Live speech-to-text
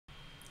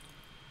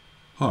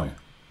Hi,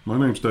 my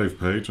name's Dave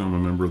Page. I'm a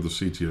member of the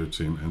CTO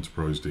team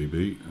Enterprise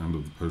DB and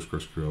of the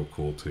PostgreSQL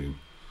core team.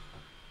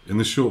 In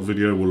this short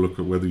video, we'll look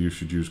at whether you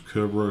should use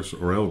Kerberos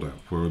or LDAP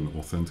when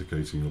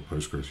authenticating your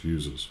Postgres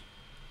users.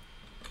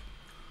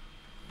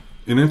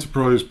 In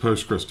enterprise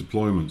Postgres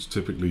deployments,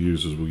 typically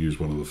users will use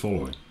one of the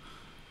following.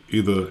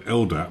 Either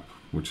LDAP,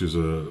 which is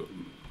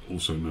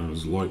also known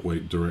as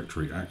Lightweight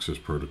Directory Access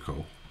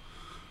Protocol,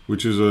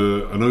 which is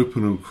an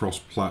open and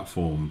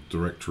cross-platform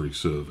directory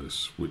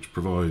service which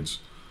provides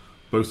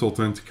both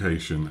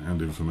authentication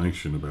and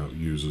information about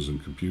users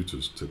and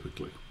computers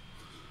typically.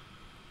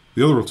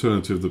 The other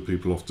alternative that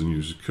people often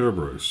use is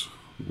Kerberos,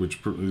 which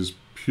is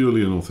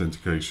purely an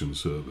authentication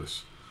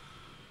service.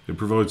 It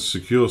provides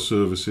secure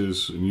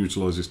services and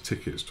utilizes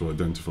tickets to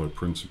identify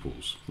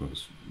principals,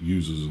 that's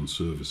users and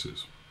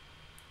services.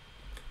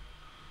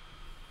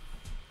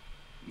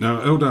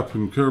 Now, LDAP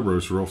and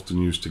Kerberos are often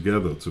used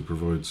together to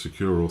provide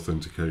secure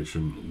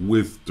authentication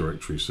with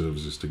directory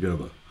services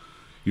together.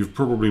 You've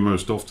probably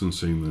most often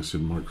seen this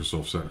in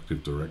Microsoft's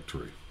Active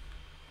Directory.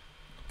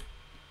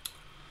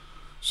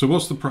 So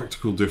what's the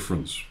practical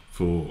difference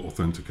for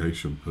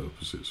authentication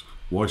purposes?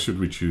 Why should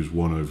we choose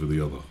one over the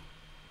other?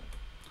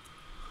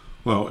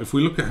 Well, if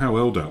we look at how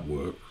LDAP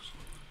works,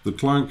 the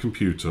client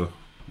computer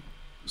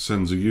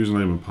sends a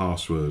username and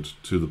password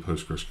to the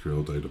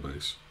PostgreSQL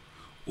database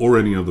or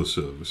any other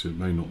service. It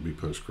may not be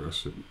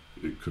Postgres,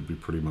 it could be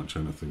pretty much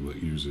anything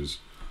that uses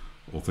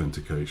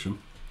authentication.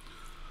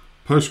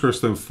 Postgres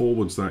then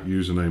forwards that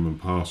username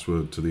and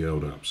password to the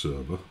LDAP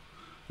server,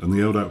 and the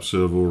LDAP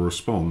server will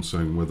respond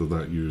saying whether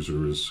that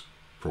user is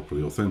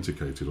properly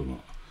authenticated or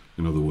not.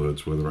 In other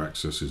words, whether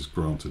access is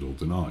granted or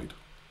denied.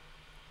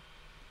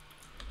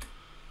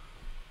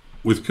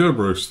 With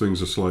Kerberos,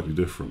 things are slightly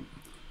different.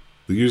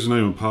 The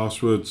username and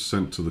password is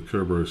sent to the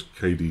Kerberos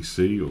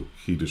KDC, or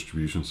Key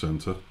Distribution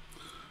Center,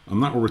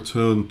 and that will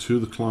return to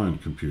the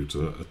client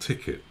computer a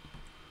ticket,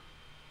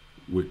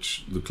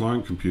 which the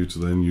client computer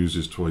then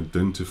uses to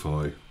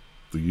identify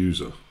the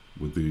user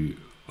with the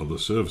other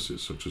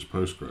services, such as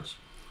Postgres.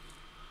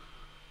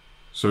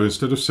 So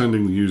instead of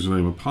sending the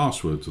username and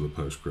password to the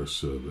Postgres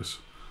service,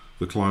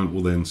 the client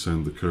will then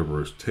send the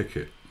Kerberos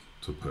ticket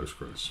to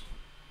Postgres.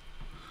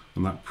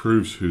 And that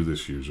proves who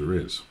this user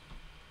is.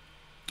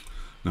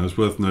 Now, it's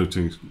worth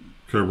noting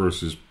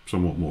Kerberos is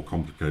somewhat more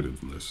complicated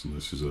than this, and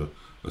this is a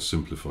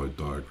simplified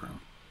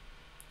diagram.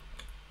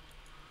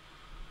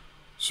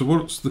 So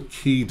what's the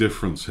key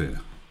difference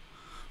here?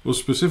 Well,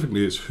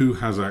 specifically, it's who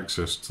has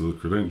access to the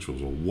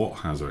credentials, or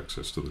what has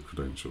access to the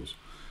credentials.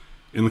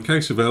 In the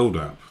case of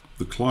LDAP,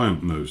 the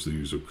client knows the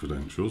user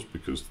credentials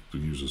because the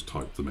users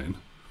typed them in.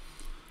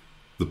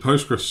 The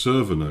Postgres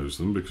server knows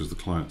them because the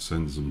client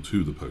sends them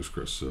to the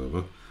Postgres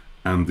server,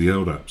 and the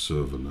LDAP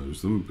server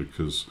knows them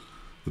because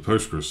the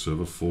Postgres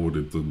server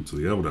forwarded them to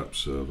the LDAP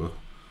server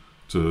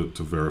to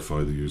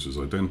verify the user's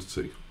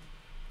identity.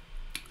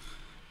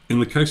 In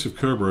the case of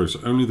Kerberos,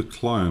 only the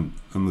client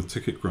and the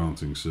ticket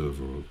granting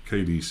server, or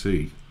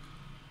KDC,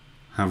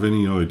 have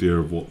any idea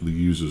of what the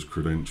user's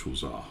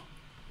credentials are.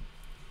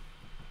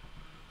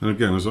 And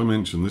again, as I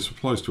mentioned, this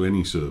applies to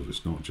any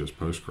service, not just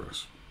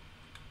Postgres.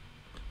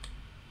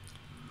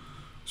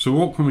 So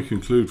what can we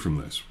conclude from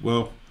this?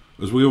 Well,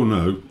 as we all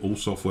know, all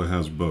software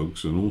has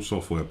bugs, and all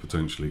software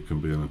potentially can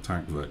be an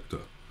attack vector.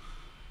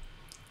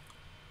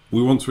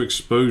 We want to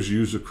expose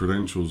user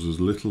credentials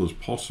as little as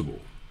possible.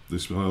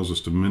 This allows us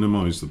to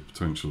minimize the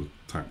potential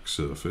attack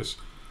surface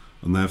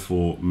and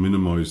therefore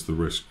minimize the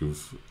risk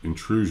of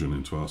intrusion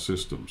into our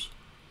systems.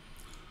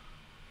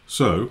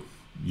 So,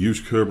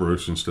 use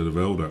Kerberos instead of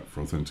LDAP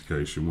for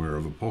authentication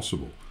wherever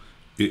possible.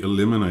 It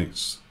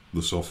eliminates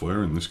the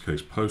software, in this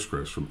case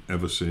Postgres, from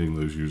ever seeing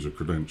those user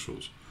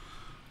credentials.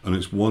 And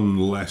it's one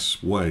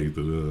less way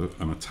that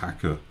an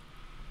attacker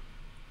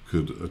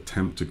could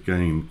attempt to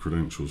gain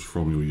credentials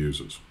from your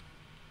users.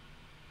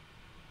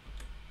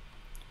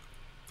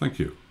 Thank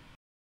you.